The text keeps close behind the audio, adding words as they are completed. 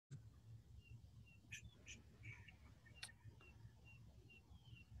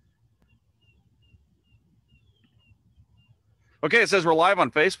Okay, it says we're live on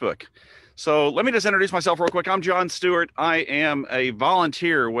Facebook. So let me just introduce myself real quick. I'm John Stewart. I am a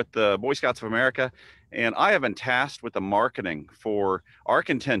volunteer with the Boy Scouts of America, and I have been tasked with the marketing for our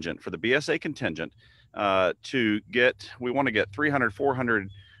contingent, for the BSA contingent, we want to get 300, 400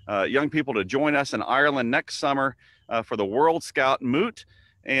 young people to join us in Ireland next summer for the World Scout Moot.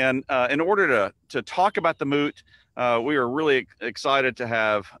 And in order to talk about the Moot, we are really excited to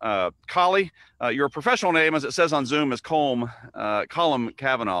have Collie. Your professional name, as it says on Zoom, is Colm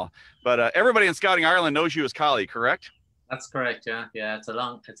Kavanagh, but everybody in Scouting Ireland knows you as Collie, correct? That's correct. Yeah, yeah.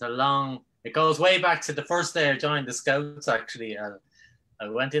 It goes way back to the first day I joined the Scouts. Actually, I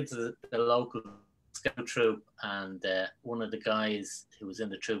went into the local Scout troop, and one of the guys who was in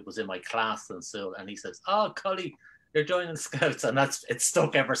the troop was in my class, and he says, "Oh, Collie, you're joining the Scouts," and it's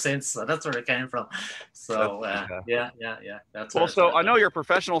stuck ever since. So that's where it came from. So yeah. That's well. So I know you're a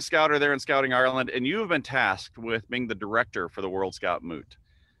professional scouter there in Scouting Ireland, and you have been tasked with being the director for the World Scout Moot.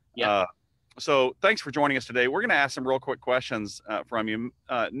 Yeah. So thanks for joining us today. We're going to ask some real quick questions from you.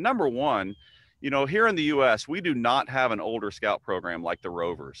 Number one, here in the U.S., we do not have an older scout program like the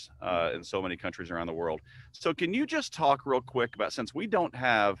Rovers in so many countries around the world. So can you just talk real quick about, since we don't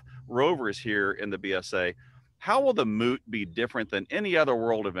have Rovers here in the BSA, how will the Moot be different than any other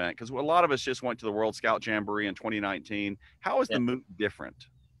world event? Because a lot of us just went to the World Scout Jamboree in 2019. How is the Moot different?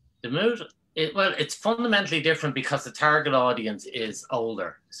 The Moot, it's fundamentally different because the target audience is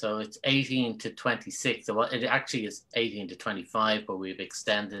older. So it's 18 to 26. So it actually is 18 to 25, but we've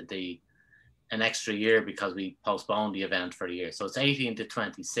extended an extra year because we postponed the event for a year. So it's 18 to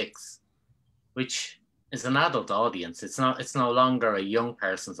 26, which is an adult audience. It's no longer a young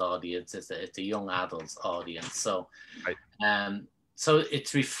person's audience. It's a young adult's audience. So, right. So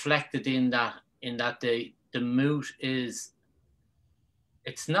it's reflected in that the Moot is,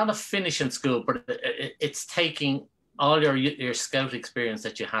 it's not a finishing school, but it's taking all your scout experience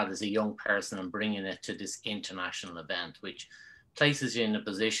that you had as a young person and bringing it to this international event, which places you in a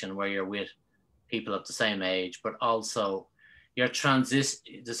position where you're with people of the same age, but also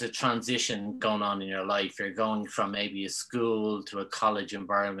there's a transition going on in your life. You're going from maybe a school to a college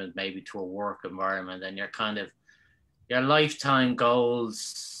environment, maybe to a work environment, and your lifetime goals,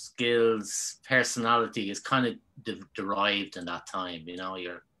 skills, personality is kind of derived in that time.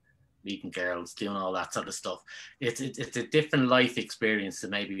 You're meeting girls, doing all that sort of stuff. It's a different life experience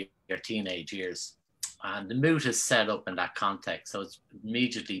than maybe your teenage years. And the Moot is set up in that context. So it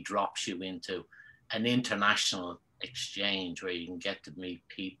immediately drops you into an international exchange where you can get to meet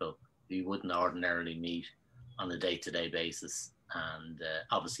people who you wouldn't ordinarily meet on a day-to-day basis. And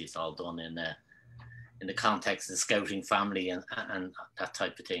obviously it's all done in the context of the scouting family and that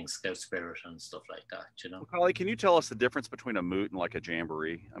type of thing, scout spirit and stuff like that, Well, Collie, can you tell us the difference between a Moot and like a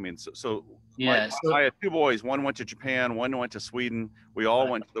jamboree? I mean, yeah. I had two boys. One went to Japan, one went to Sweden. We all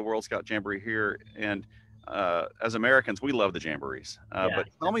went to the World Scout Jamboree here. And as Americans, we love the jamborees. But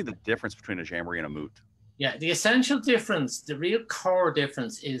tell me the difference between a jamboree and a Moot. Yeah, the essential difference, the real core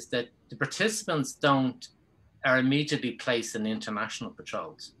difference is that the participants are immediately placed in international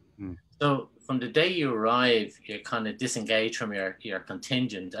patrols. So from the day you arrive, you're kind of disengaged from your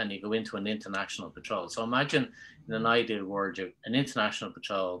contingent and you go into an international patrol. So imagine in an ideal world, you're an international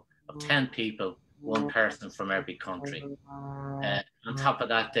patrol of 10 people, one person from every country. On top of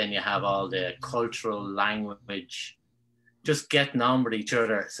that, then you have all the cultural language, just getting on with each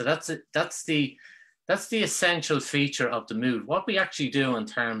other. So that's the essential feature of the Moot. What we actually do in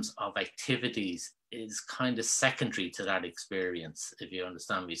terms of activities is kind of secondary to that experience, if you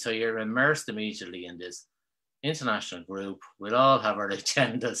understand me. So you're immersed immediately in this international group. We'll all have our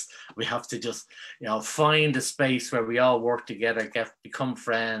agendas. We have to just, find a space where we all work together, become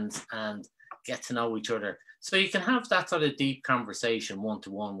friends and get to know each other. So you can have that sort of deep conversation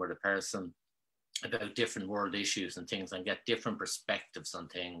one-to-one with a person about different world issues and things and get different perspectives on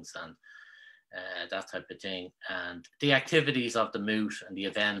things and that type of thing. And the activities of the Moot and the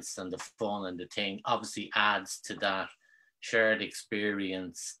events and the fun and the thing obviously adds to that shared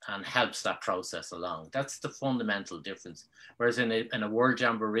experience and helps that process along. That's the fundamental difference. Whereas in a World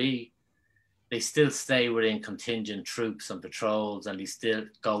Jamboree, they still stay within contingent troops and patrols, and they still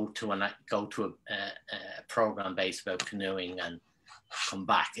go to a program based about canoeing and come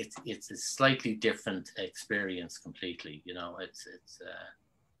back. It's a slightly different experience completely.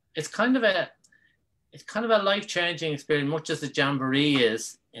 It's kind of a life-changing experience, much as the Jamboree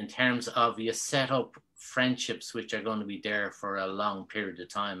is, in terms of you set up friendships which are going to be there for a long period of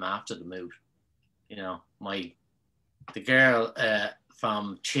time after the Moot. The girl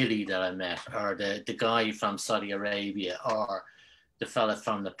from Chile that I met, or the guy from Saudi Arabia, or the fella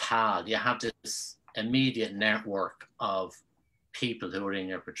from Nepal, you have this immediate network of people who are in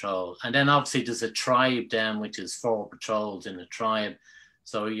your patrol. And then obviously there's a tribe then, which is 4 patrols in a tribe.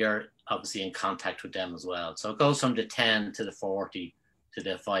 So you're obviously in contact with them as well. So it goes from the 10 to the 40 to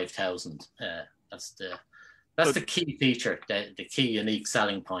the 5,000. That's the key feature, the key unique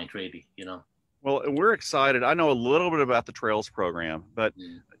selling point, really, you know. Well, we're excited. I know a little bit about the Trails program, but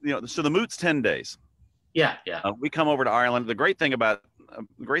you know, so the Moot's 10 days. Yeah. We come over to Ireland. The great thing about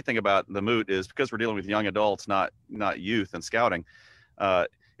the Moot is because we're dealing with young adults, not youth and scouting.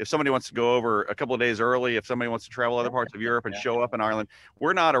 If somebody wants to go over a couple of days early, if somebody wants to travel other parts of Europe and show up in Ireland,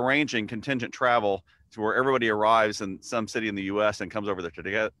 we're not arranging contingent travel to where everybody arrives in some city in the U.S. and comes over there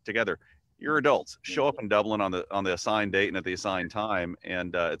together. You're adults. Show up in Dublin on the assigned date and at the assigned time,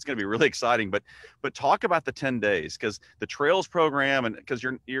 and it's going to be really exciting. But talk about the 10 days, because the Trails program, and because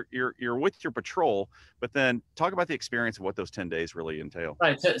you're with your patrol, but then talk about the experience of what those 10 days really entail.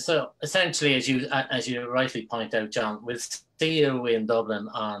 Right. So essentially, as you rightly point out, John, we'll see you in Dublin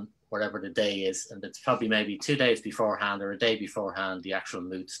on whatever the day is, and it's probably maybe 2 days beforehand or a day beforehand the actual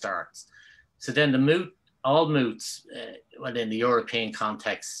Moot starts. So then the Moot. All Moots, well, in the European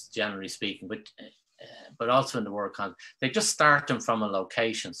context, generally speaking, but also in the world context, they just start them from a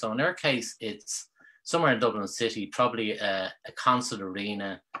location. So in our case, it's somewhere in Dublin City, probably a concert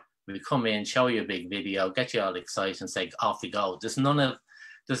arena. We come in, show you a big video, get you all excited, and say, off you go. There's none of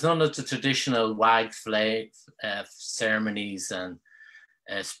the traditional wag flag ceremonies and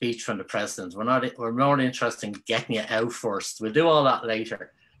speech from the president. We're more interested in getting you out first. We'll do all that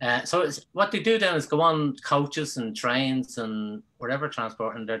later. So what they do then is go on coaches and trains and whatever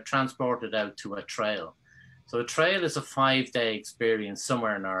transport, and they're transported out to a trail. So a trail is a 5-day experience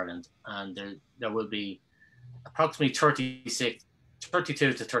somewhere in Ireland, and there will be approximately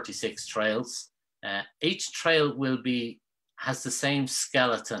 32 to 36 trails. Each trail has the same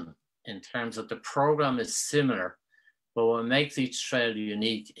skeleton in terms of the program is similar, but what makes each trail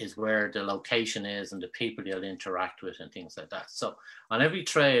unique is where the location is and the people you'll interact with and things like that. So on every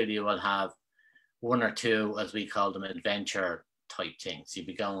trail, you will have 1 or 2, as we call them, adventure type things. You'll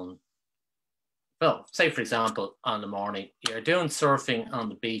be going, well, say for example, on the morning, you're doing surfing on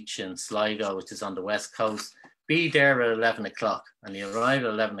the beach in Sligo, which is on the west coast. Be there at 11 o'clock, and you arrive at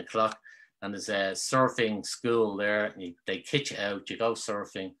 11 o'clock, and there's a surfing school there, and they kit you out, you go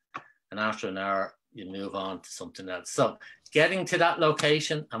surfing, and after an hour, you move on to something else. So getting to that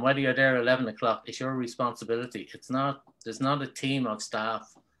location, and whether you're there at 11 o'clock, is your responsibility. There's not a team of staff.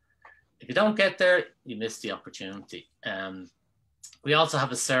 If you don't get there, you miss the opportunity. We also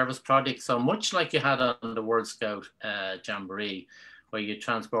have a service project. So much like you had on the World Scout Jamboree, where you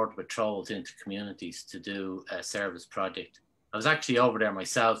transport patrols into communities to do a service project. I was actually over there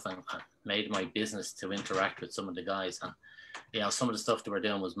myself and made my business to interact with some of the guys. And, you know, some of the stuff they were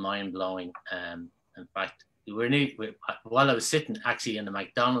doing was mind-blowing. In fact, while I was sitting actually in the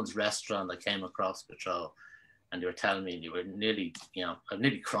McDonald's restaurant, I came across patrol, and they were telling me, you were nearly, you know, I'm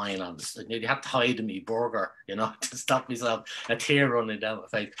nearly crying on this. I nearly had to hide in my burger, you know, to stop myself, a tear running down my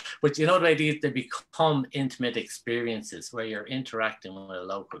face. But you know the idea, they become intimate experiences where you're interacting with a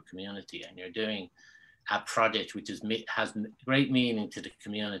local community and you're doing a project which has great meaning to the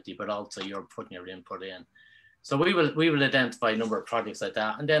community, but also you're putting your input in. So we will identify a number of projects like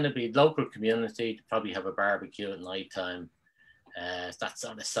that, and then it'll be local community, probably have a barbecue at night time. That's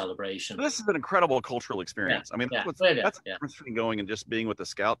on a celebration. This is an incredible cultural experience. Yeah, I mean, that's the difference between going and just being with the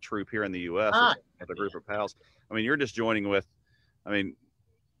scout troop here in the U.S. with a group of pals. I mean, you're just joining with, I mean,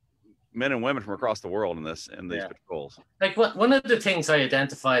 men and women from across the world in these patrols. Like one of the things I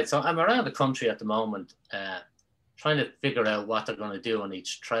identified. So I'm around the country at the moment, trying to figure out what they're going to do on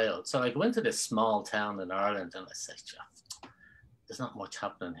each trail. So I go into this small town in Ireland, and I say, there's not much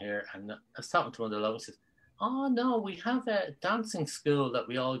happening here. And I was talking to one of the locals. Oh no, we have a dancing school that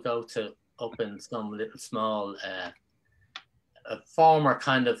we all go to up in some little small, a former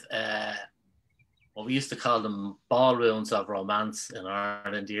kind of, what we used to call them ballrooms of romance in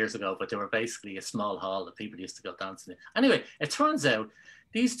Ireland years ago, but they were basically a small hall that people used to go dancing in. Anyway, it turns out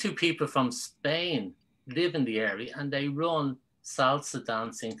these 2 people from Spain live in the area, and they run salsa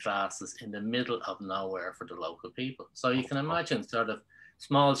dancing classes in the middle of nowhere for the local people. So you can imagine sort of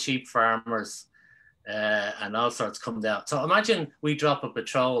small sheep farmers and all sorts come down. So imagine we drop a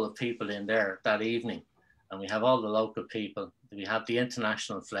patrol of people in there that evening, and we have all the local people. We have the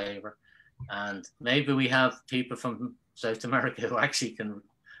international flavor, and maybe we have people from South America who actually can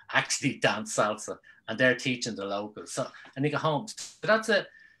dance salsa, and they're teaching the locals. So, and they go home. So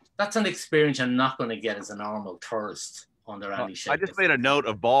that's an experience you're not going to get as a normal tourist under any shape. I just made a note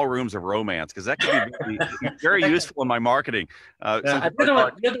of ballrooms of romance because that could be very useful in my marketing.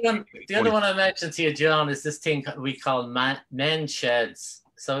 The other one I mentioned to you, John, is this thing we call men's sheds.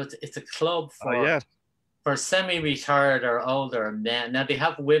 So it's a club for semi-retired or older men. Now they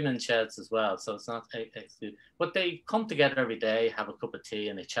have women's sheds as well, so it's not exclusive. But they come together every day, have a cup of tea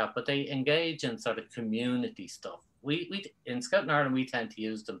and a chat. But they engage in sort of community stuff. We in Scouting Ireland we tend to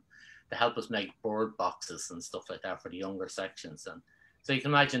use them to help us make bird boxes and stuff like that for the younger sections. And so you can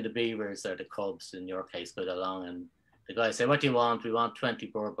imagine the beavers or the cubs in your case go along and the guys say, "What do you want?" "We want 20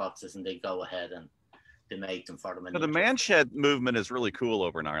 bird boxes," and they go ahead and they make them for them. So the man shed movement is really cool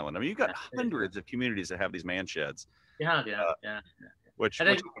over in Ireland. I mean, you've got hundreds of communities that have these man sheds. Yeah. Which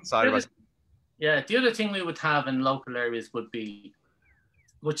the other thing we would have in local areas would be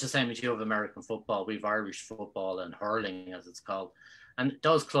much the same as you have American football. We've Irish football and hurling, as it's called. And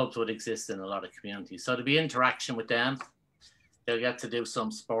those clubs would exist in a lot of communities. So there'd be interaction with them. They'll get to do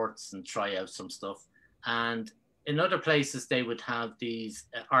some sports and try out some stuff. And in other places, they would have these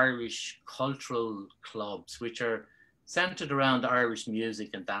Irish cultural clubs, which are centered around Irish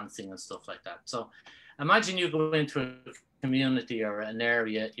music and dancing and stuff like that. So imagine you go into a community or an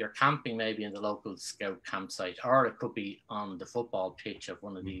area, you're camping maybe in the local scout campsite, or it could be on the football pitch of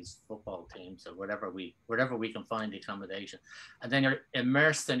one of these football teams or wherever we can find the accommodation. And then you're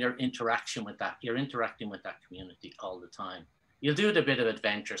immersed in your interaction with that. You're interacting with that community all the time. You'll do the bit of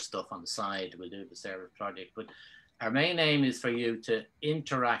adventure stuff on the side. We'll do the service project, but our main aim is for you to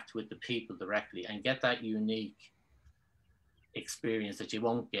interact with the people directly and get that unique experience that you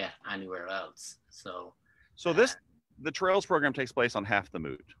won't get anywhere else. So the Trails program takes place on half the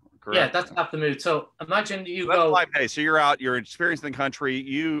Moot, correct? Yeah, that's half the Moot. So imagine you go 5 days. So you're out, you're experiencing the country.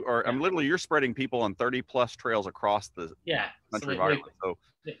 You're spreading people on 30 plus trails across the country of Ireland. So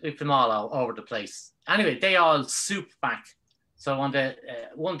we put them all over the place. Anyway, they all soup back. So on the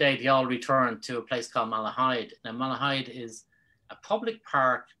one day they all return to a place called Malahide. Now Malahide is a public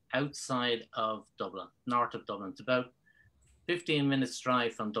park outside of Dublin, north of Dublin. It's about 15 minutes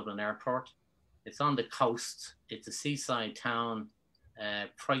drive from Dublin Airport. It's on the coast. It's a seaside town,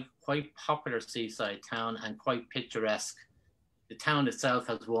 quite popular seaside town and quite picturesque. The town itself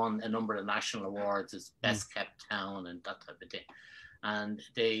has won a number of national awards as best kept town and that type of thing. And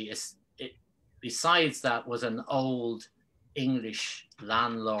besides that was an old English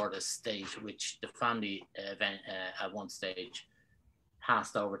landlord estate, which the family at one stage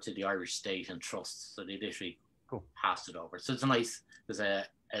passed over to the Irish state and trust. So they literally passed it over. So it's there's an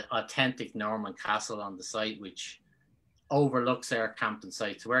authentic Norman castle on the site, which overlooks our camping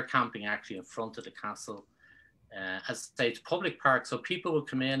site. So we're camping actually in front of the castle. As I say, it's public park, so people will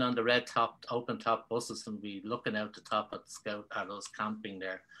come in on the red top, open top buses and be looking out the top at the scout at us camping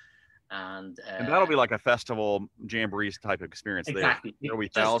there. And that'll be like a festival jamboree type of experience. Exactly. There'll be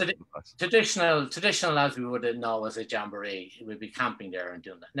traditional as we would know as a jamboree. We'd be camping there and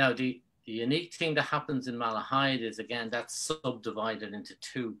doing that. Now the unique thing that happens in Malahide is again that's subdivided into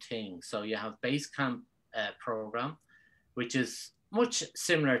two things. So you have base camp program, which is much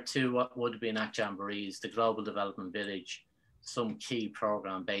similar to what would have been at jamborees, the Global Development Village, some key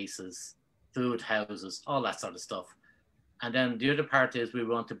program bases, food houses, all that sort of stuff. And then the other part is we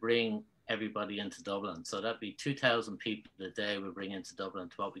want to bring everybody into Dublin. So that'd be 2,000 people a day we bring into Dublin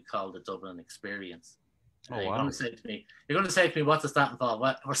to what we call the Dublin experience. Oh, wow. You're going to say to me, what does that involve?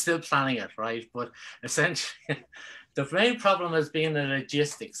 Well, we're still planning it, right? But essentially, the main problem has been the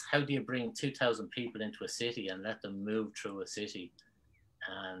logistics. How do you bring 2,000 people into a city and let them move through a city?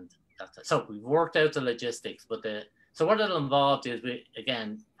 And so we've worked out the logistics, but so what it'll involve is we,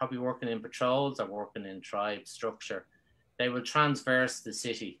 again, probably working in patrols or working in tribe structure. They will transverse the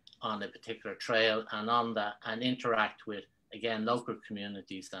city on a particular trail and on that and interact with, again, local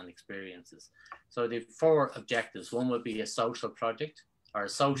communities and experiences. So the 4 objectives. One would be a social project or a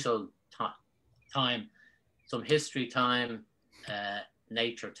social time, some history time,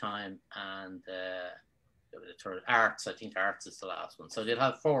 nature time, and arts. I think arts is the last one. So they'll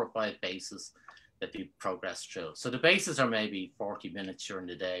have 4 or 5 bases that they progress through. So the bases are maybe 40 minutes during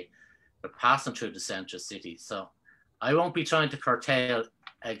the day, but passing through the central city. So I won't be trying to curtail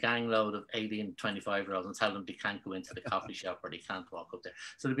a gang load of 18 and 25-year-olds and tell them they can't go into the coffee shop or they can't walk up there.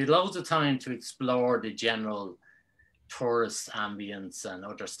 So there'll be loads of time to explore the general tourist ambience and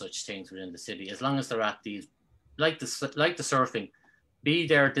other such things within the city, as long as they're at these, like the surfing, be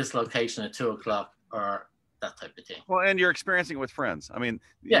there at this location at 2 o'clock or that type of thing. Well, and you're experiencing it with friends. I mean,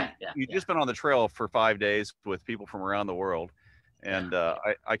 you've just been on the trail for 5 days with people from around the world. And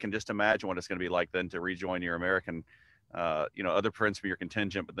I can just imagine what it's going to be like then to rejoin your American other friends from your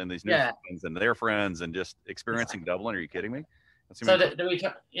contingent, but then these new Yeah. friends and their friends, and just experiencing Dublin. Are you kidding me? So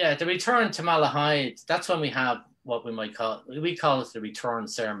the return to Malahide, that's when we have what we call it the return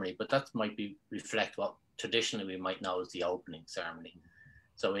ceremony, but that might reflect what traditionally we might know as the opening ceremony.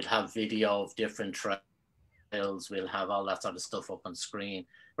 So we'll have video of different trails, we'll have all that sort of stuff up on screen.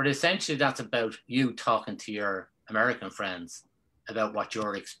 But essentially that's about you talking to your American friends about what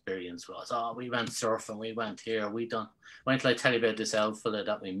your experience was. Oh, we went surfing, we went here, when till I tell you about this outfit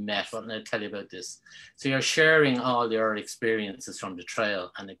that we met, what did I tell you about this? So you're sharing all your experiences from the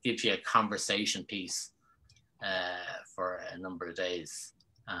trail, and it gives you a conversation piece for a number of days.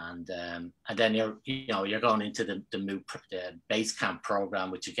 And then you're going into the Moot base camp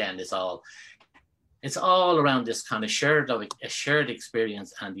program, which again is it's all around this kind of a shared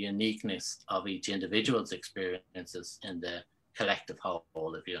experience and the uniqueness of each individual's experiences in the collective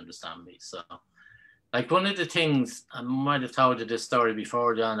whole, if you understand me. So, like, one of the things, I might have told you this story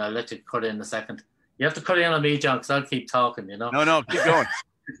before, John, I'll let you cut in a second. You have to cut in on me, John, because I'll keep talking, No, keep going.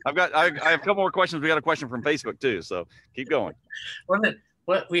 I have a couple more questions. We got a question from Facebook too, so keep going.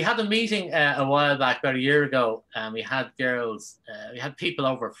 Well, we had a meeting a while back, about a year ago, and we had people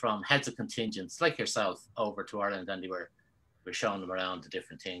over from heads of contingents, like yourself, over to Ireland, and we're showing them around the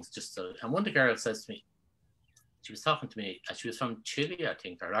different things. And one of the girls says to me, she was talking to me, she was from Chile, I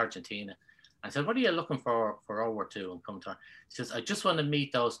think, or Argentina. I said, what are you looking for over to and come to? She says, I just want to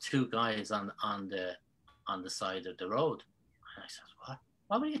meet those two guys on the side of the road. And I said, what?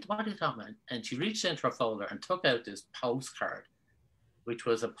 What are you talking about? And she reached into her folder and took out this postcard, which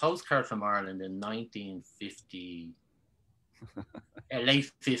was a postcard from Ireland in 1950,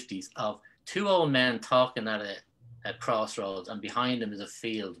 late 50s, of two old men talking at a crossroads, and behind them is a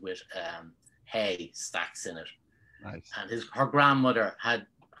field with hay stacks in it. Nice. And her grandmother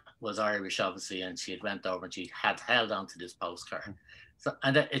was Irish, obviously, and she had went over and she had held on to this postcard. So,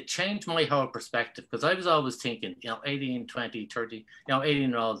 and it changed my whole perspective, because I was always thinking, 18, 20, 30,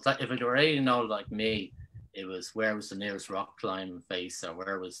 18-year-olds, if it were 18-year-old like me, it was, where was the nearest rock climbing face, or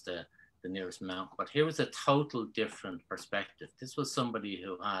where was the nearest mountain? But here was a total different perspective. This was somebody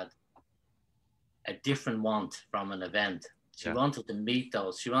who had a different want from an event. She wanted to meet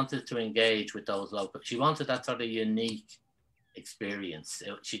those. She wanted to engage with those local. She wanted that sort of unique experience.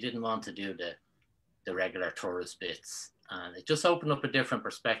 She didn't want to do the regular tourist bits. And it just opened up a different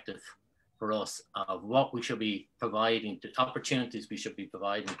perspective for us of what we should be providing, the opportunities we should be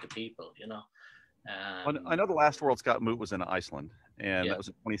providing to people, I know the last World Scout Moot was in Iceland, and that was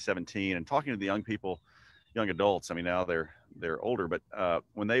in 2017. And talking to the young people, young adults, I mean, now they're older, but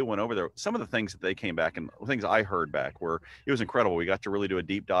when they went over there, some of the things that they came back, and things I heard back, were, it was incredible. We got to really do a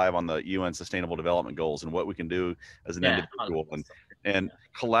deep dive on the UN Sustainable Development Goals and what we can do as an individual, and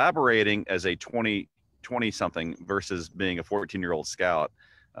collaborating as a 20 something versus being a 14-year-old scout,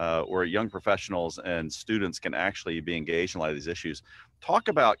 where young professionals and students can actually be engaged in a lot of these issues. Talk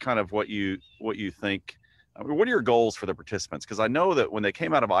about kind of what you think. I mean, what are your goals for the participants? Because I know that when they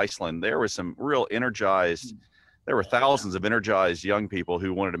came out of Iceland, there was some real energized, there were thousands of energized young people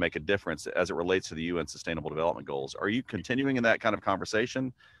who wanted to make a difference as it relates to the UN Sustainable Development Goals. Are you continuing in that kind of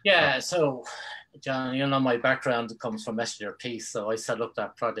conversation? Yeah, so John, my background comes from Messenger of Peace, so I set up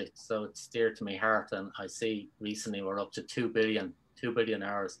that project, so it's dear to my heart, and I see recently we're up to 2 billion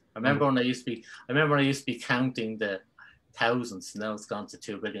hours. I remember when I used to be counting the thousands, now it's gone to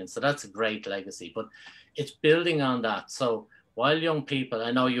 2 billion, so that's a great legacy, but it's building on that. So while young people,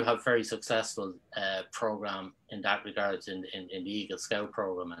 I know you have very successful program in that regards in the Eagle Scout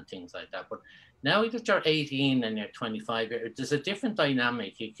program and things like that, but now that you're 18 and you're 25, there's a different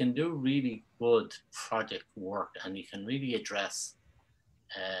dynamic. You can do really good project work, and you can really address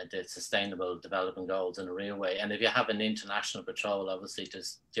the sustainable development goals in a real way. And if you have an international patrol, obviously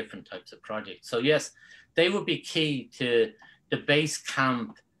there's different types of projects. So yes, they would be key to the base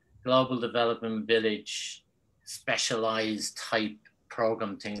camp, global development village, specialized type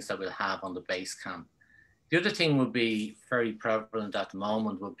program things that we'll have on the base camp. The other thing would be very prevalent at the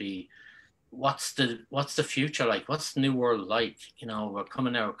moment would be, what's the future like? What's the new world like? We're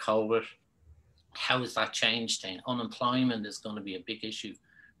coming out of COVID. How has that changed things? Unemployment is going to be a big issue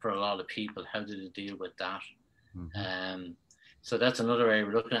for a lot of people. How do they deal with that? So that's another area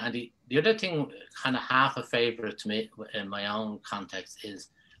we're looking at. And the other thing, kind of half a favorite to me in my own context, is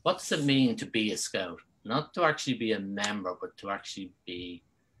what does it mean to be a scout? Not to actually be a member, but to actually be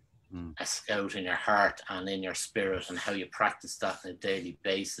a scout in your heart and in your spirit, and how you practice that on a daily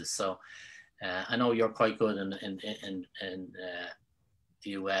basis. So I know you're quite good in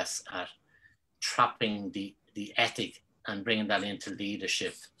the US at trapping the ethic and bringing that into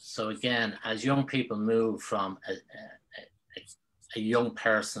leadership. So again, as young people move from a young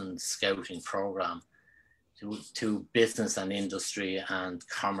person scouting program to business and industry and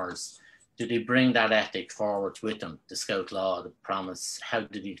commerce, do they bring that ethic forward with them, the Scout law, the promise? How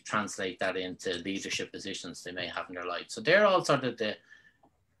do they translate that into leadership positions they may have in their life? So they're all sort of the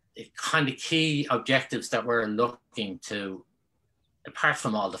kind of key objectives that we're looking to, apart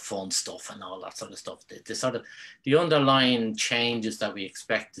from all the fun stuff and all that sort of stuff, the sort of the underlying changes that we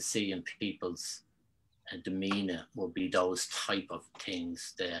expect to see in people's demeanor will be those type of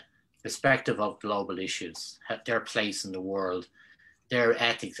things, the perspective of global issues, their place in the world, their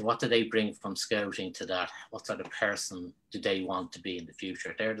ethics, what do they bring from scouting to that? What sort of person do they want to be in the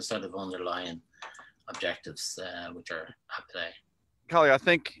future? They're the sort of underlying objectives which are at play. Collie, I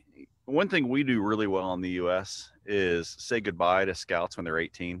think one thing we do really well in the U.S. is say goodbye to scouts when they're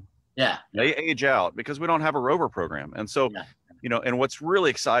 18. Yeah. They age out because we don't have a rover program. And so, you know, and what's really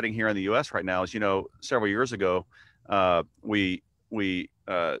exciting here in the U.S. right now is, you know, several years ago, the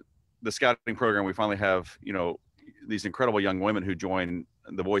scouting program, we finally have, you know, these incredible young women who join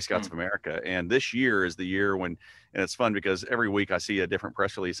the Boy Scouts of America. And this year is the year when, and it's fun because every week I see a different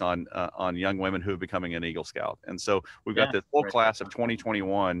press release on young women who are becoming an Eagle Scout. And so we've got this whole class of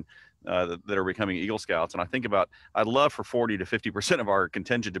 2021 that are becoming Eagle Scouts. And I think about, I'd love for 40 to 50% of our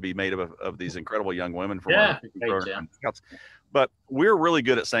contingent to be made up of these incredible young women from our program. Scouts. But we're really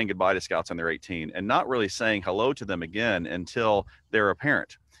good at saying goodbye to scouts when they're 18 and not really saying hello to them again until they're a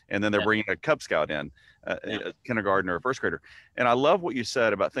parent. And then they're bringing a Cub Scout in, a kindergartner or a first grader. And I love what you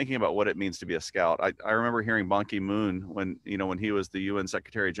said about thinking about what it means to be a scout. I remember hearing Ban Ki-moon when he was the UN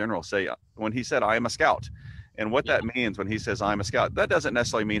Secretary General say, when he said, I am a scout. And what that means when he says I'm a scout, that doesn't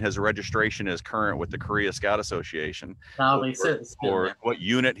necessarily mean his registration is current with the Korea Scout Association or what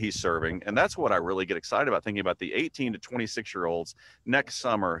unit he's serving. And that's what I really get excited about, thinking about the 18 to 26-year-olds next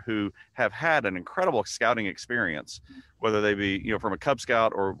summer who have had an incredible scouting experience, whether they be, you know, from a Cub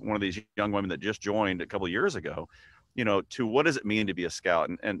Scout or one of these young women that just joined a couple of years ago, you know, to what does it mean to be a scout?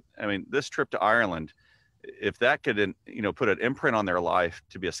 And I mean, this trip to Ireland, if that could, you know, put an imprint on their life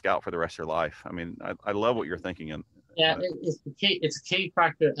to be a scout for the rest of their life. I mean, I love what you're thinking. It's the key. It's a key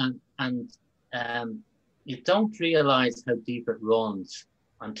factor, and you don't realize how deep it runs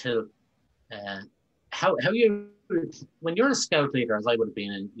until how you, when you're a scout leader, as I would have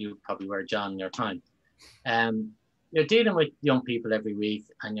been, and you probably were, John, in your time. You're dealing with young people every week,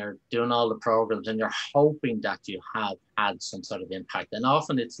 and you're doing all the programs, and you're hoping that you have had some sort of impact. And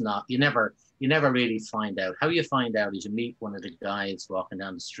often it's not. You never really find out. How you find out is you meet one of the guys walking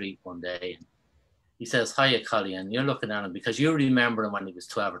down the street one day, and he says, "Hiya, Collie," and you're looking at him because you remember him when he was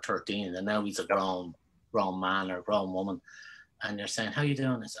 12 or 13, and now he's a grown man or a grown woman, and you're saying, "How you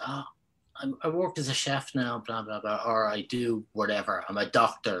doing?" It's, "Oh, I work as a chef now, blah blah blah," or "I do whatever. I'm a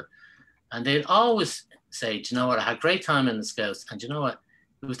doctor," and they'd always say, "Do you know what? I had a great time in the Scouts, and do you know what?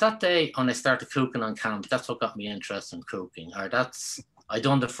 It was that day when I started cooking on camp. That's what got me interested in cooking, or I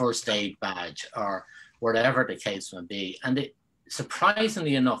done the first aid badge," or whatever the case may be. And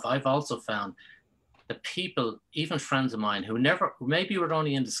surprisingly enough, I've also found that people, even friends of mine who maybe were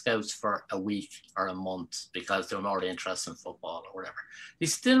only in the Scouts for a week or a month because they were more interested in football or whatever, they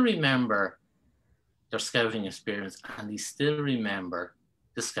still remember their scouting experience, and they still remember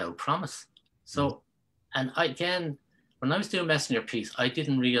the Scout promise. So, and again, when I was doing Messenger Peace, I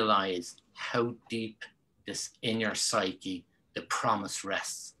didn't realize how deep this in your psyche the promise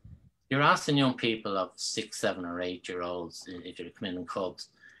rests. You're asking young people of 6, 7, or 8-year-olds, if you're coming in Cubs,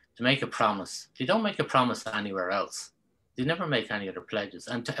 to make a promise. They don't make a promise anywhere else. They never make any other pledges.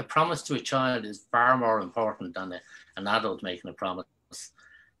 And a promise to a child is far more important than an adult making a promise.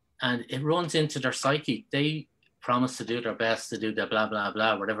 And it runs into their psyche. They promise to do their best, to do the blah, blah,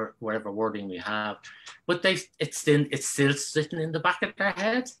 blah, whatever wording we have. But it's still sitting in the back of their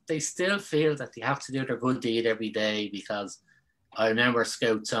head. They still feel that they have to do their good deed every day because I remember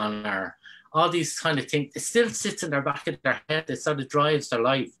Scouts on all these kind of things. It still sits in their back of their head. It sort of drives their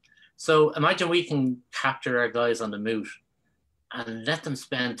life. So imagine we can capture our guys on the Moot and let them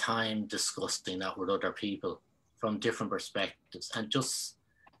spend time discussing that with other people from different perspectives and just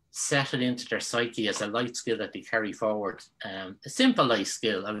set it into their psyche as a life skill that they carry forward. A simple life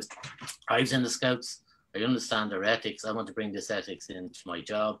skill. I was in the Scouts. I understand their ethics. I want to bring this ethics into my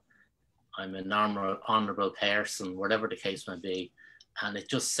job. I'm an honourable person, whatever the case may be, and it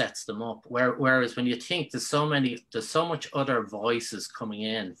just sets them up. Whereas when you think there's so much other voices coming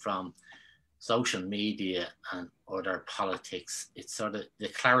in from social media and other politics, it's sort of the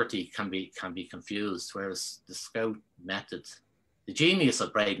clarity can be confused. Whereas the Scout method, the genius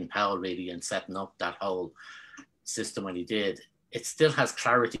of Braden Powell really in setting up that whole system when he did, it still has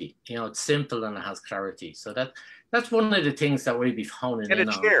clarity. You know, it's simple and it has clarity. So that's one of the things that we'll be honing and in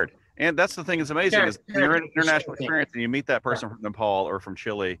it's on. shared. And that's the thing that's amazing is when you're in an international experience and you meet that person from Nepal or from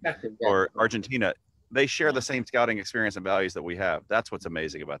Chile or Argentina, they share the same scouting experience and values that we have. That's what's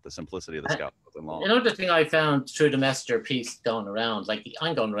amazing about the simplicity of the scout. Another thing I found through the messenger piece going around, like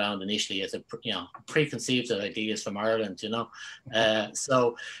I'm going around initially as a, you know, preconceived ideas from Ireland, you know.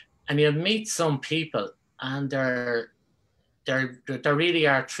 So, and you meet some people and they're really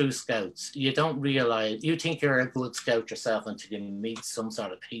are true scouts. You don't realize, you think you're a good scout yourself until you meet some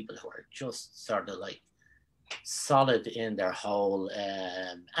sort of people who are just sort of like solid in their whole,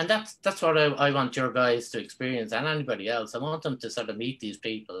 and that's what I want your guys to experience, and anybody else. I want them to sort of meet these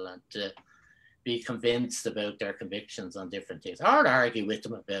people and to be convinced about their convictions on different things, or argue with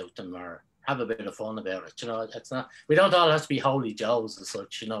them about them, or have a bit of fun about it. You know, it's not, we don't all have to be holy joes as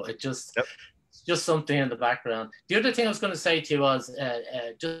such, you know. It just just something in the background. The other thing I was going to say to you was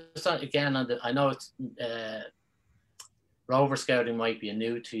just on, again on the, I know it's rover scouting might be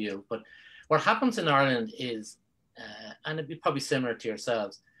new to you, but what happens in Ireland is, and it'd be probably similar to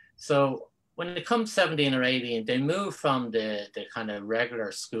yourselves. So when it comes 17 or 18, they move from the kind of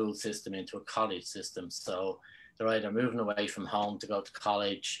regular school system into a college system. So they're either moving away from home to go to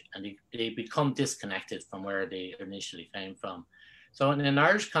college, and they become disconnected from where they initially came from. So in an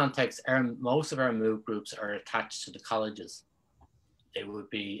Irish context, most of our move groups are attached to the colleges. They would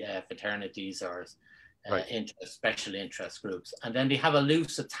be fraternities or special interest groups. And then they have a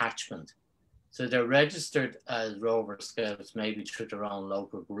loose attachment. So they're registered as Rover Scouts, maybe through their own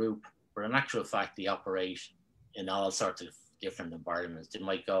local group, but in actual fact, they operate in all sorts of different environments. They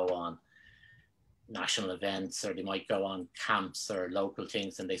might go on national events, or they might go on camps or local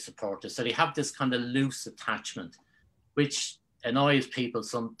things, and they support it. So they have this kind of loose attachment, which annoys people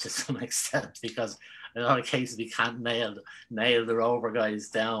to some extent, because in a lot of cases we can't nail the Rover guys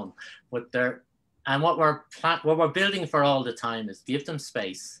down. But what we're building for all the time is give them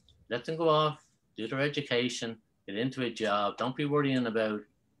space, let them go off, do their education, get into a job, don't be worrying about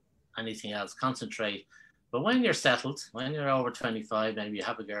anything else, concentrate. But when you're settled, when you're over 25, maybe you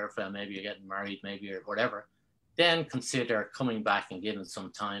have a girlfriend, maybe you're getting married, maybe you're whatever, then consider coming back and giving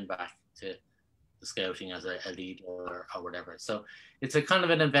some time back to the scouting as a leader or whatever. So it's a kind of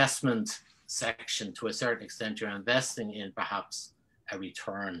an investment section to a certain extent. You're investing in perhaps a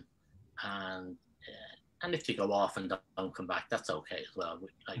return, and if you go off and don't come back, that's okay as well.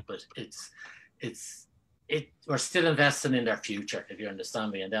 But we're still investing in their future, if you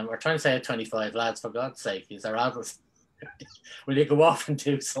understand me. And then we're trying to say at 25, lads, for God's sake, these are adults. Will you go off and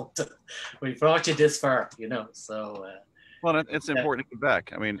do something? We brought you this far, you know. So well, it's important to give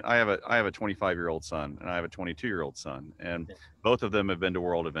back. I mean, I have a 25-year-old son and I have a 22-year-old son, and both of them have been to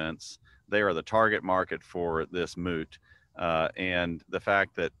world events. They are the target market for this Moot, and the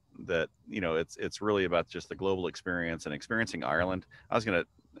fact that you know, it's really about just the global experience and experiencing Ireland. I was going to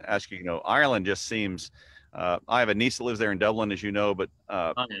ask you, you know, Ireland just seems. I have a niece that lives there in Dublin, as you know, but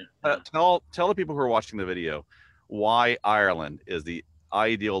tell the people who are watching the video why Ireland is the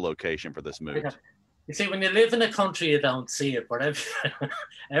ideal location for this Moot. You see, when you live in a country, you don't see it, but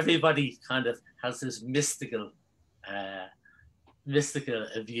everybody kind of has this mystical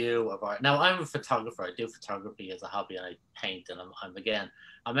view of art. Now, I'm a photographer. I do photography as a hobby, and I paint, and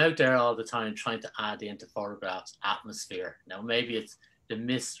I'm out there all the time trying to add into photographs atmosphere. Now, maybe it's the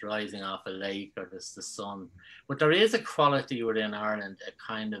mist rising off a lake, or the sun, but there is a quality within Ireland, a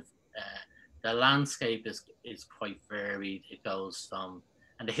kind of the landscape is quite varied. It goes from,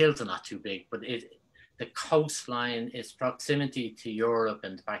 and the hills are not too big, but the coastline, its proximity to Europe,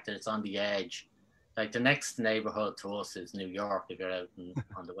 and the fact that it's on the edge. Like the next neighborhood to us is New York, if you're out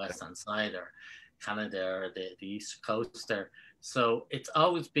on the western side, or Canada, or the east coast there. So it's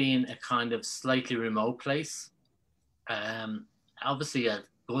always been a kind of slightly remote place. Obviously, a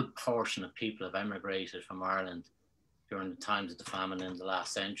good portion of people have emigrated from Ireland during the times of the famine in the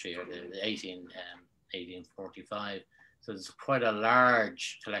last century, or the 1845. So there's quite a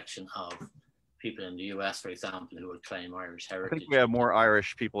large collection of people in the US, for example, who would claim Irish heritage. I think we have more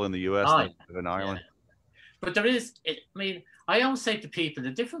Irish people in the US than in Ireland. Yeah. But there is, I mean, I always say to people,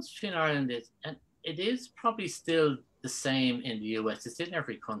 the difference between Ireland is, and it is probably still the same in the US, it's in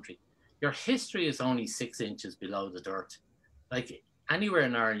every country. Your history is only 6 inches below the dirt. Like anywhere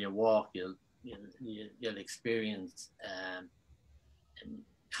in Ireland you walk, you'll experience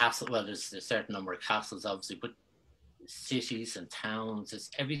castle. Well, there's a certain number of castles, obviously, but cities and towns,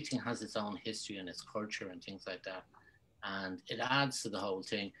 everything has its own history and its culture and things like that, and it adds to the whole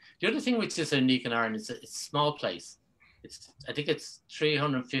thing. The other thing which is unique in Ireland is it's a small place. I think it's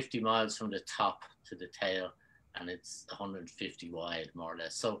 350 miles from the top to the tail, and it's 150 wide, more or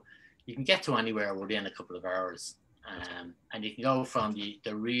less. So you can get to anywhere within a couple of hours. And you can go from the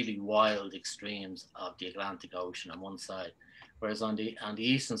really wild extremes of the Atlantic Ocean on one side, whereas on the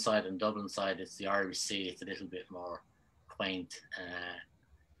eastern side and Dublin side, it's the Irish Sea. It's a little bit more quaint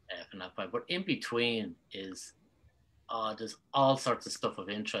from that point. But in between is there's all sorts of stuff of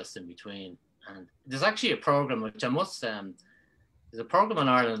interest in between. And there's actually a program which I must there's a program in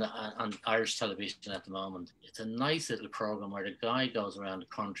Ireland on Irish television at the moment. It's a nice little program where the guy goes around the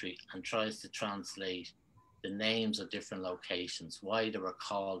country and tries to translate the names of different locations, why they were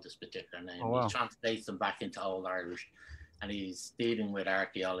called this particular name. Oh, wow. He translates them back into Old Irish, and he's dealing with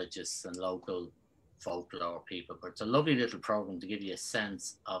archaeologists and local folklore people. But it's a lovely little program to give you a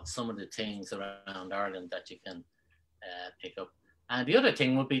sense of some of the things around Ireland that you can pick up. And the other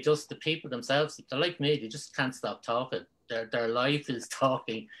thing would be just the people themselves. They're like me, they just can't stop talking. Their life is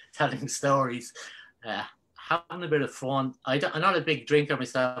talking, telling stories, having a bit of fun. I'm not a big drinker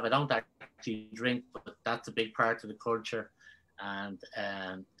myself. I don't actually drink, but that's a big part of the culture. And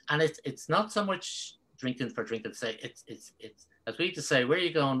it's not so much drinking for drinking's sake. It's as we used to say, where are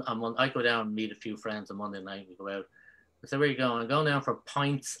you going? I go down and meet a few friends on Monday night. We go out. I say, where are you going? I'm going down for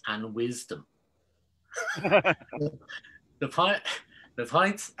pints and wisdom. The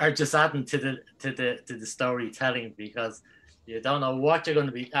points are just adding to the storytelling, because you don't know what you're going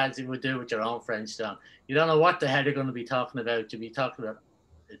to be, as you would do with your own French, John. You don't know what the hell you're going to be talking about. You'll be talking about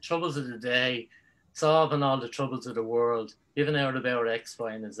the troubles of the day, solving all the troubles of the world, giving out about X,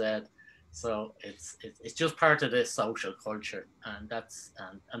 Y, and Z. So it's just part of this social culture, and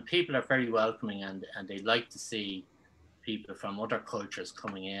and people are very welcoming, and they like to see people from other cultures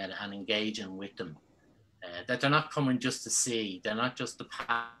coming in and engaging with them. That they're not coming just to see, they're not just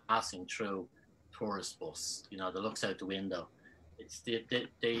passing through tourist bus, that looks out the window. It's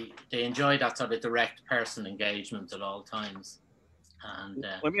they enjoy that sort of direct person engagement at all times. And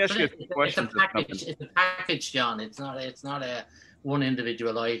let me ask you a question. It's a package, John. It's not a one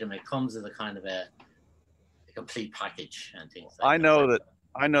individual item. It comes as a kind of a complete package and things. I know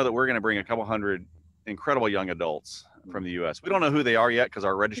that we're going to bring a couple hundred incredible young adults from the U.S. We don't know who they are yet because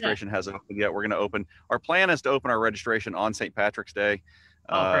our registration hasn't opened yet. We're going to open. Our plan is to open our registration on St. Patrick's Day.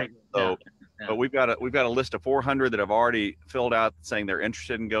 But we've got a list of 400 that have already filled out saying they're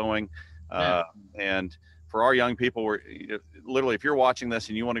interested in going. And for our young people, we're literally, if you're watching this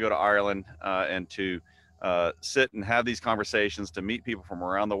and you want to go to Ireland and to sit and have these conversations, to meet people from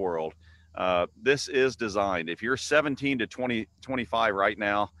around the world, this is designed. If you're 17 to 25 right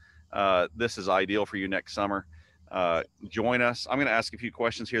now, this is ideal for you next summer. Join us. I'm going to ask a few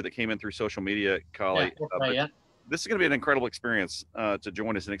questions here that came in through social media, Collie. This is going to be an incredible experience to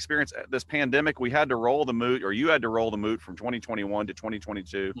join us. An experience, this pandemic, we had to roll the Moot, or you had to roll the Moot from 2021 to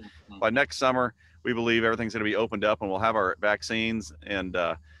 2022. By next summer, we believe everything's going to be opened up and we'll have our vaccines and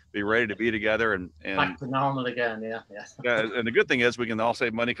be ready to be together. And back to normal again, yeah. And the good thing is we can all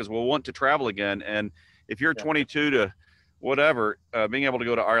save money because we'll want to travel again. And if you're 22 to whatever, being able to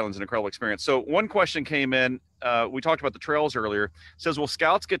go to Ireland's an incredible experience. So one question came in. We talked about the trails earlier. It says, will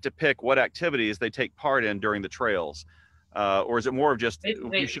scouts get to pick what activities they take part in during the trails? Or is it more of just if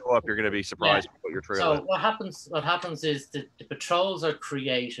you show up, you're going to be surprised with what your trail is? So what happens is the patrols are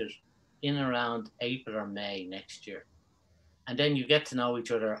created in around April or May next year. And then you get to know each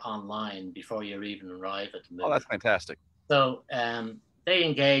other online before you even arrive at the Moot. Oh, that's fantastic. So they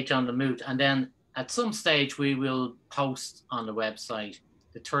engage on the Moot, and then at some stage we will post on the website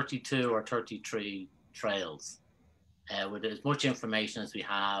the 32 or 33 trails with as much information as we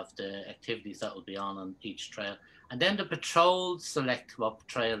have, the activities that will be on each trail. And then the patrols select what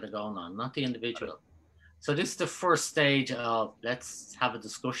trail they're going on, not the individual. So this is the first stage of, let's have a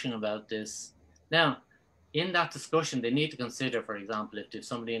discussion about this. Now, in that discussion, they need to consider, for example, if there's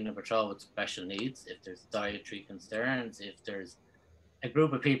somebody in the patrol with special needs, if there's dietary concerns, if there's a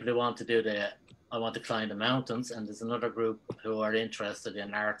group of people who want to do I want to climb the mountains, and there's another group who are interested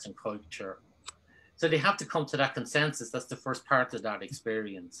in arts and culture. So they have to come to that consensus. That's the first part of that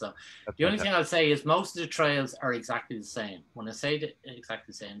experience. So the only thing I'll say is most of the trails are exactly the same. When I say exactly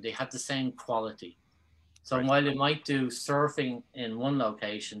the same, they have the same quality. So while they might do surfing in one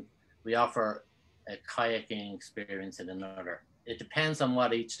location, we offer a kayaking experience in another. It depends on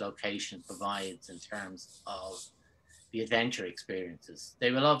what each location provides in terms of the adventure experiences.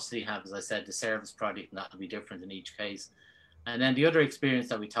 They will obviously have, as I said, the service product, and that will be different in each case. And then the other experience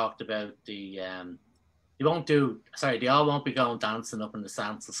that we talked about, they all won't be going dancing up in the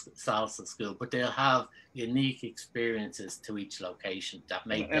salsa school, but they'll have unique experiences to each location that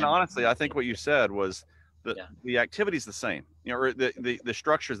make And honestly, I think what you said was the activity is the same, you know, or the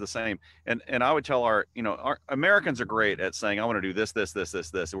structure is the same. And I would tell our Americans are great at saying, I want to do this, this, this, this,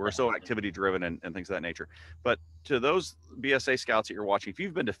 this. And we're so activity driven and things of that nature. But to those BSA scouts that you're watching, if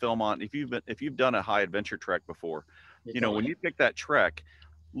you've been to Philmont, if you've done a high adventure trek before, you know, when you pick that trek,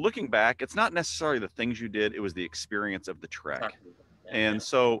 looking back, it's not necessarily the things you did, it was the experience of the trek. And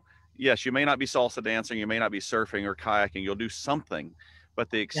so, yes, you may not be salsa dancing, you may not be surfing or kayaking, you'll do something, but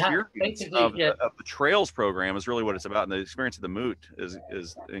the experience of the trails program is really what it's about. And the experience of the Moot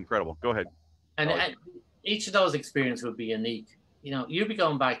is incredible. Go ahead. And each of those experiences would be unique. You know, you'd be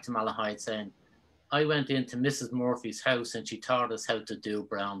going back to Malahide saying, I went into Mrs. Murphy's house and she taught us how to do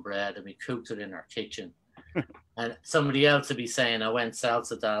brown bread and we cooked it in our kitchen. And somebody else would be saying, I went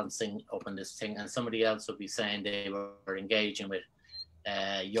salsa dancing up in this thing. And somebody else would be saying they were engaging with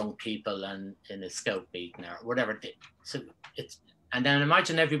young people and in a scout meeting or whatever. So and then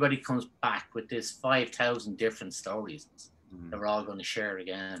imagine everybody comes back with this 5,000 different stories that we're all going to share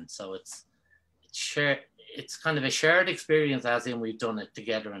again. So it's kind of a shared experience, as in we've done it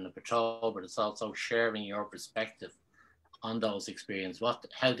together in the patrol, but it's also sharing your perspective on those experiences,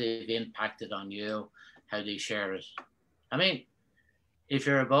 how they've impacted on you, how they share it. I mean, if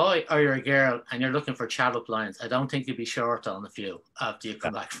you're a boy or you're a girl and you're looking for chat-up lines, I don't think you'd be short on a few after you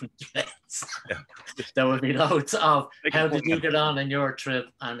come back from the trains. There would be loads of how did you get on in your trip,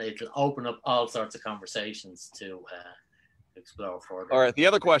 and it'll open up all sorts of conversations to explore further. All right, the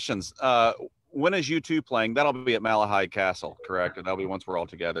other questions. When is U2 playing? That'll be at Malahide Castle, correct? And that'll be once we're all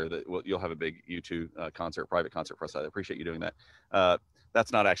together. You'll have a big U2 concert, private concert for us. I appreciate you doing that.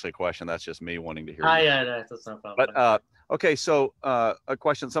 That's not actually a question. That's just me wanting to hear. Yeah, that's no problem. But okay, so a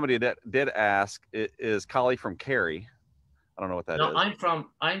question somebody did ask is Collie from Kerry. I don't know what that is.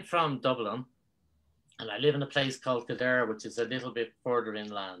 I'm from Dublin, and I live in a place called Kildare, which is a little bit further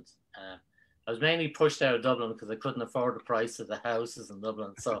inland. I was mainly pushed out of Dublin because I couldn't afford the price of the houses in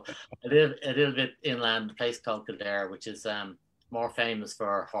Dublin. So I live a little bit inland, a place called Kildare, which is more famous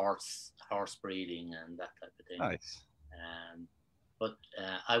for horse breeding and that type of thing. Nice. But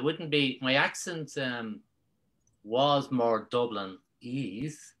I wouldn't be, my accent was more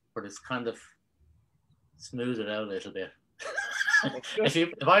Dublin-ese, but it's kind of smoothed it out a little bit.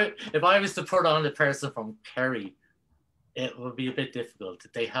 if I was to put on a person from Kerry, it would be a bit difficult.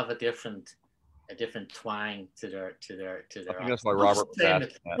 They have a different twang to their I think that's why Robert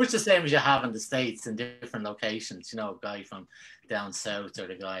which is the same as you have in the States in different locations, you know, a guy from down south or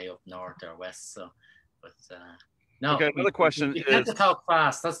the guy up north or west. So but no, okay, another question you tend to talk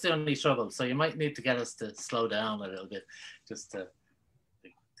fast. That's the only trouble. So you might need to get us to slow down a little bit just to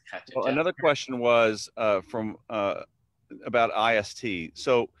catch it. Well, another question was from about IST.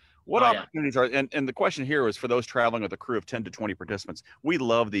 So what opportunities are, and the question here was for those traveling with a crew of 10 to 20 participants. We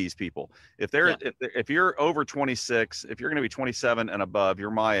love these people. If you're over 26, if you're going to be 27 and above,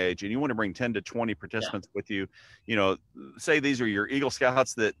 you're my age, and you want to bring 10 to 20 participants with you, you know, say these are your Eagle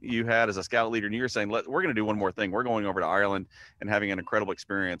Scouts that you had as a scout leader, and you're saying, we're going to do one more thing. We're going over to Ireland and having an incredible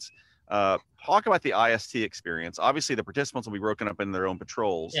experience. Talk about the IST experience. Obviously, the participants will be broken up in their own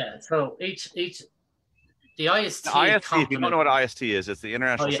patrols. Yeah, so the IST, if you don't know what IST is, it's the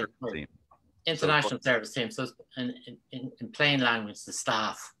International Service Team. International Service Team. So in plain language, the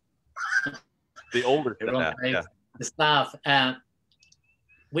staff. The older staff. Yeah. The staff.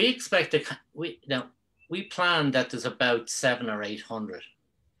 We expect we plan that there's about 700 or 800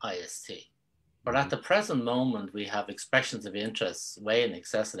 IST. But at the present moment, we have expressions of interest way in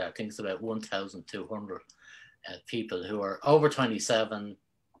excess of that. I think it's about 1,200 people who are over 27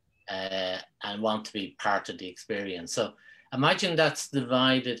 and want to be part of the experience. So imagine that's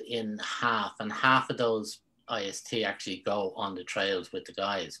divided in half, and half of those IST actually go on the trails with the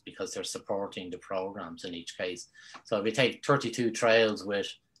guys because they're supporting the programs in each case. So if we take 32 trails with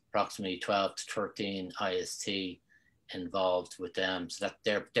approximately 12 to 13 IST involved with them, so that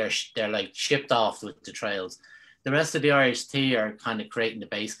they're like shipped off with the trails. The rest of the IST are kind of creating the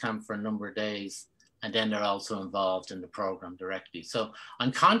base camp for a number of days, and then they're also involved in the program directly. So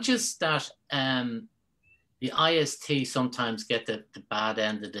I'm conscious that the IST sometimes get the bad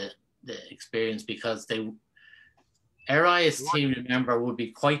end of the experience because our IST, remember, would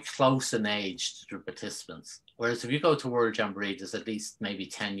be quite close in age to the participants. Whereas if you go to World Jamboree, there's at least maybe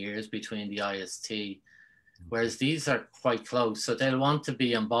 10 years between the IST, whereas these are quite close. So they'll want to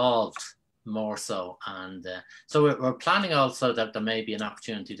be involved more so. And so we're planning also that there may be an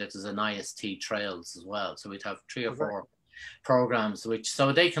opportunity that there's an IST trails as well. So we'd have 3 or 4 programs,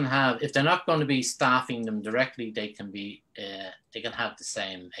 so they can have, if they're not going to be staffing them directly, they can have the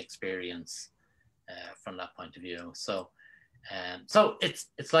same experience from that point of view. So So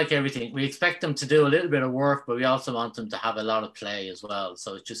it's like everything. We expect them to do a little bit of work, but we also want them to have a lot of play as well.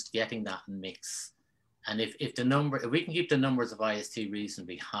 So it's just getting that mix. And if we can keep the numbers of IST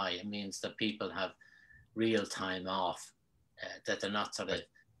reasonably high, it means that people have real time off, that they're not sort of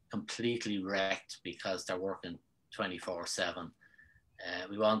completely wrecked because they're working 24/7.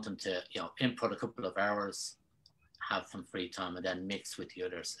 We want them to, input a couple of hours, have some free time, and then mix with the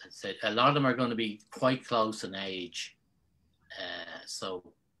others. So a lot of them are going to be quite close in age.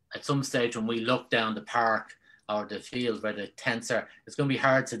 So at some stage when we look down the park or the field where the tents are, it's going to be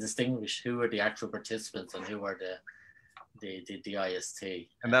hard to distinguish who are the actual participants and who are the IST.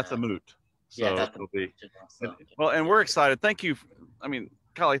 And that's a moot. So yeah, that's it'll be, and we're excited. Thank you. I mean,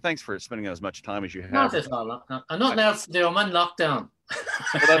 Collie, thanks for spending as much time as you have. Not at all. I'm not else to do. I'm on lockdown.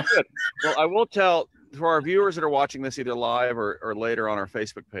 Well, that's good. Well, I will tell for our viewers that are watching this either live or later on our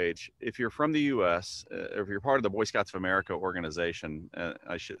Facebook page, if you're from the U.S., if you're part of the Boy Scouts of America organization,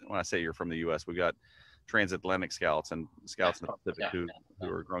 when I say you're from the U.S., we've got transatlantic scouts and scouts in the Pacific who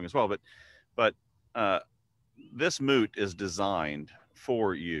are growing as well. But this moot is designed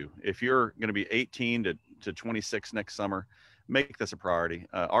for you. If you're going to be 18 to 26 next summer, make this a priority.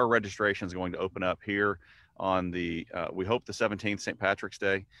 Our registration is going to open up here on we hope the 17th, St. Patrick's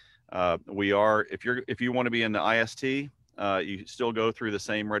Day. If you want to be in the IST, you still go through the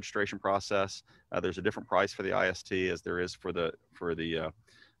same registration process. There's a different price for the IST as there is for the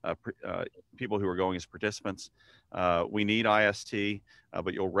people who are going as participants. We need IST,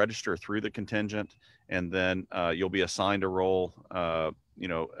 but you'll register through the contingent, and then you'll be assigned a role,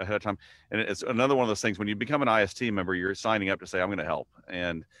 ahead of time. And it's another one of those things, when you become an IST member, you're signing up to say, I'm going to help.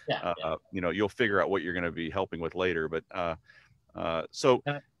 And, you'll figure out what you're going to be helping with later. But I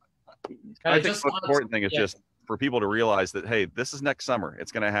think the most important thing is just for people to realize that, hey, this is next summer.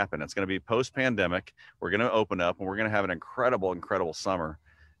 It's going to happen. It's going to be post-pandemic. We're going to open up, and we're going to have an incredible, incredible summer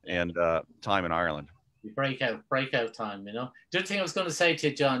and time in Ireland. Breakout time, The other thing I was going to say to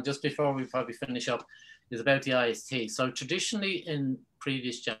you, John, just before we probably finish up, is about the IST. So traditionally in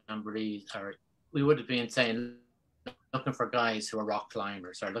previous jamborees, we would have been saying, looking for guys who are rock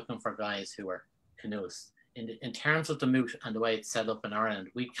climbers or looking for guys who are canoeists. In terms of the moot and the way it's set up in Ireland,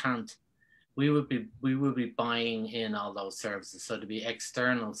 we would be buying in all those services. So to be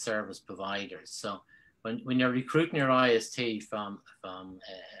external service providers. So when you're recruiting your IST from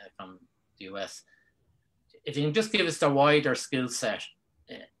the US, if you can just give us the wider skill set,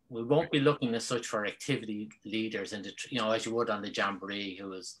 we won't be looking as such for activity leaders as you would on the jamboree,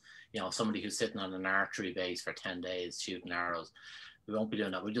 who is, somebody who's sitting on an archery base for 10 days shooting arrows. We won't be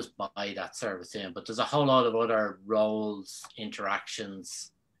doing that. We just buy that service in. But there's a whole lot of other roles,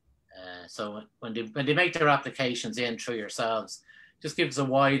 interactions. So when they make their applications in through yourselves, just give us a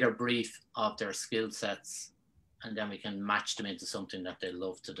wider brief of their skill sets, and then we can match them into something that they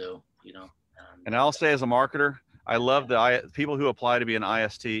love to do, And I'll say, as a marketer, I love the people who apply to be an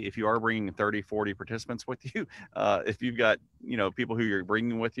IST. If you are bringing 30, 40 participants with you, if you've got, people who you're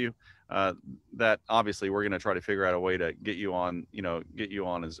bringing with you, that obviously we're going to try to figure out a way to get you on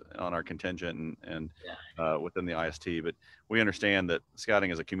our contingent and within the IST. But we understand that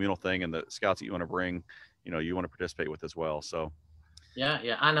scouting is a communal thing, and the scouts that you want to bring, you want to participate with as well. So.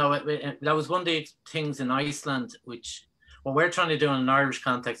 Yeah, I know. That was one of the things in Iceland, which what we're trying to do in an Irish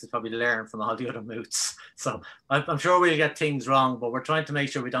context is probably learn from all the other moots. So I'm sure we'll get things wrong, but we're trying to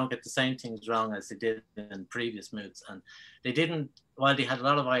make sure we don't get the same things wrong as they did in previous moots. And they didn't, while they had a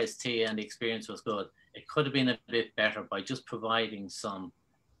lot of IST and the experience was good, it could have been a bit better by just providing some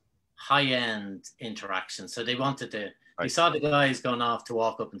high-end interaction. So they wanted to, they saw the guys going off to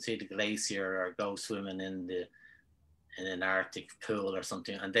walk up and see the glacier or go swimming in an Arctic pool or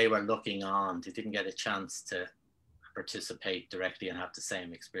something, and they were looking on. They didn't get a chance to participate directly and have the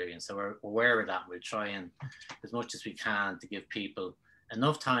same experience. So we're aware of that. We'll try and, as much as we can, to give people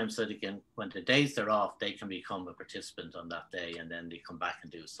enough time so they can, when the days they're off, they can become a participant on that day, and then they come back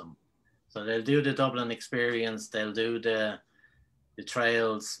and do some. So they'll do the Dublin experience. They'll do the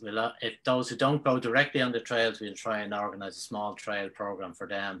trails. If those who don't go directly on the trails, we'll try and organize a small trail program for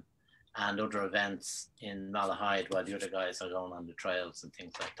them and other events in Malahide while the other guys are going on the trails and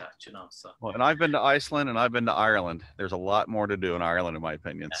things like that, So. Well, and I've been to Iceland and I've been to Ireland. There's a lot more to do in Ireland, in my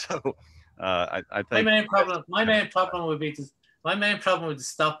opinion. So I think my main problem would be to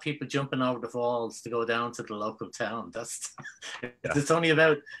stop people jumping over the falls to go down to the local town. It's only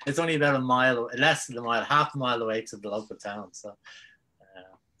about a mile, less than a mile, half a mile away to the local town. So.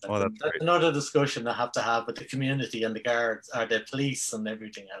 That's another discussion I have to have with the community and the guards or the police and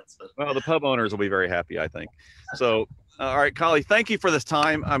everything else. But. Well, the pub owners will be very happy, I think. So All right, Collie, thank you for this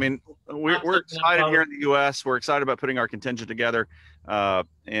time. I mean, we're excited here in the U.S. We're excited about putting our contingent together.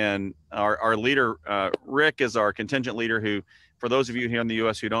 And our leader, Rick, is our contingent leader who, for those of you here in the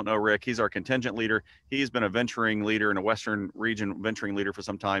U.S. who don't know Rick, he's our contingent leader. He's been a venturing leader in a Western region, venturing leader for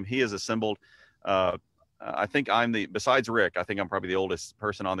some time. He has assembled, I think besides Rick, I think I'm probably the oldest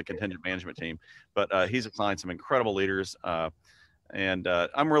person on the contingent management team, but he's assigned some incredible leaders. And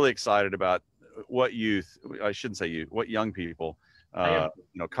I'm really excited about what young people,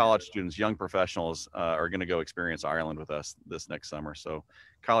 college students, young professionals are going to go experience Ireland with us this next summer. So,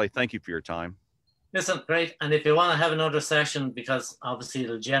 Collie, thank you for your time. Listen, great. And if you want to have another session, because obviously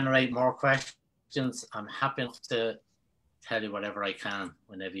it'll generate more questions, I'm happy to tell you whatever I can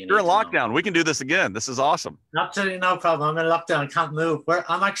whenever you need. You're in lockdown. We can do this again. This is awesome. Absolutely no problem. I'm in lockdown. Can't move.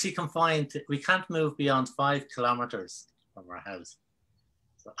 I'm actually confined. We can't move beyond 5 kilometers from our house.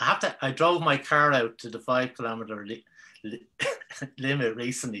 So I drove my car out to the 5 kilometer limit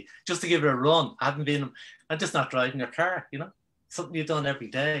recently just to give it a run. I'm just not driving a car, something you've done every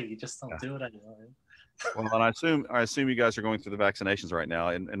day. You just don't do it anymore. Well, and I assume you guys are going through the vaccinations right now.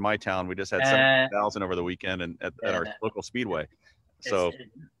 In my town, we just had 7,000 over the weekend and at our local speedway. So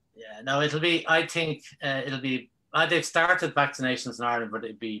I think it'll be, they've started vaccinations in Ireland, but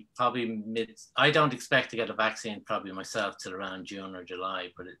it'd be probably I don't expect to get a vaccine probably myself till around June or July,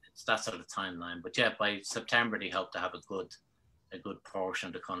 but it's that sort of timeline. But yeah, by September, they hope to have a good portion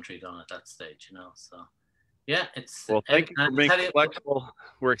of the country done at that stage, so. Yeah, thank you for being flexible.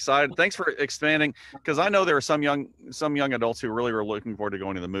 We're excited. Thanks for expanding, because I know there are some young adults who really were looking forward to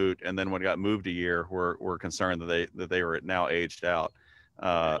going to the Moot, and then when it got moved a year, were concerned that they were now aged out.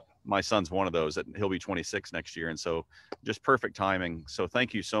 My son's one of those. He'll be 26 next year, and so just perfect timing. So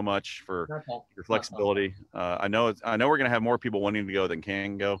thank you so much for your flexibility. I know we're going to have more people wanting to go than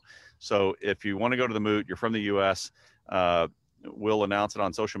can go. So if you want to go to the Moot, you're from the U.S. We'll announce it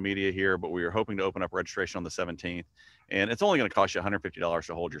on social media here, but we are hoping to open up registration on the 17th, and it's only going to cost you $150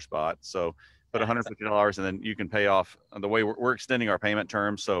 to hold your spot. So put $150 and then you can pay off. The way we're extending our payment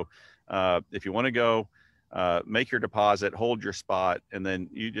terms. So if you want to go, make your deposit, hold your spot, and then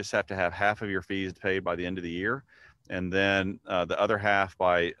you just have to have half of your fees paid by the end of the year, and then the other half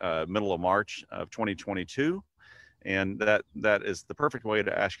by middle of March of 2022. And that is the perfect way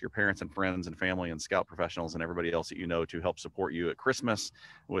to ask your parents and friends and family and scout professionals and everybody else that you know to help support you at Christmas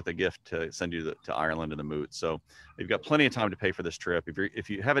with a gift to send you to Ireland and the Moot. So you've got plenty of time to pay for this trip. If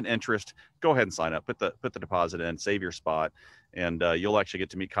you have an interest, go ahead and sign up. Put the deposit in, save your spot, and you'll actually get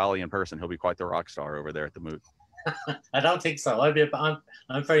to meet Collie in person. He'll be quite the rock star over there at the Moot. I don't think so.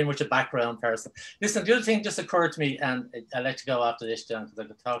 I'm very much a background person. Listen, the other thing just occurred to me, and I'll let you go after this, John, because I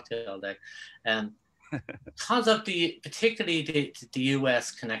could talk to you all day. Because of particularly the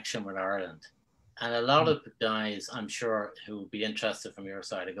US connection with Ireland, and a lot of guys, I'm sure, who would be interested from your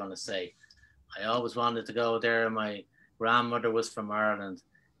side are going to say, I always wanted to go there. My grandmother was from Ireland.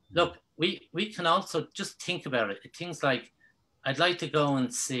 Look, we can also just think about it. Things like, I'd like to go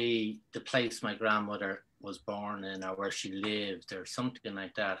and see the place my grandmother was born in, or where she lived, or something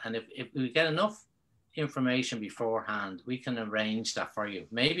like that. And if we get enough information beforehand, we can arrange that for you.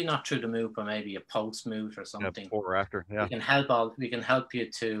 Maybe not through the Moot, but maybe a post Moot or something. Before or after, yeah. We can help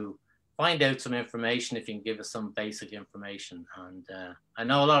you to find out some information if you can give us some basic information. And I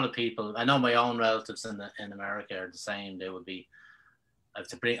know a lot of people. I know my own relatives in America are the same. They would be.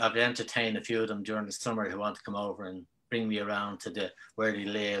 I've entertained a few of them during the summer who want to come over and bring me around to where they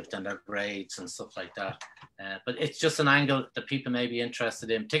lived and their grades and stuff like that. But it's just an angle that people may be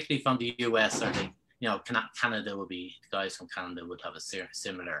interested in, particularly from the US or Canada would be, the guys from Canada would have a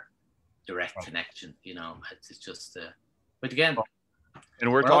similar direct connection, it's just, but again,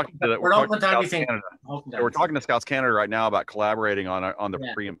 and we're talking to everything. We're talking to Scouts Canada right now about collaborating on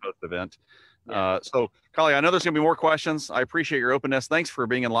the pre and post event. So Collie, I know there's gonna be more questions. I appreciate your openness. Thanks for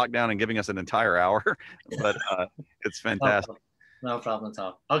being in lockdown and giving us an entire hour, but it's fantastic. No problem at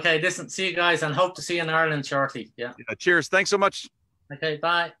all. Okay, listen, see you guys, and hope to see you in Ireland shortly. Yeah. Cheers. Thanks so much. Okay,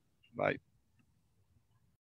 bye. Bye.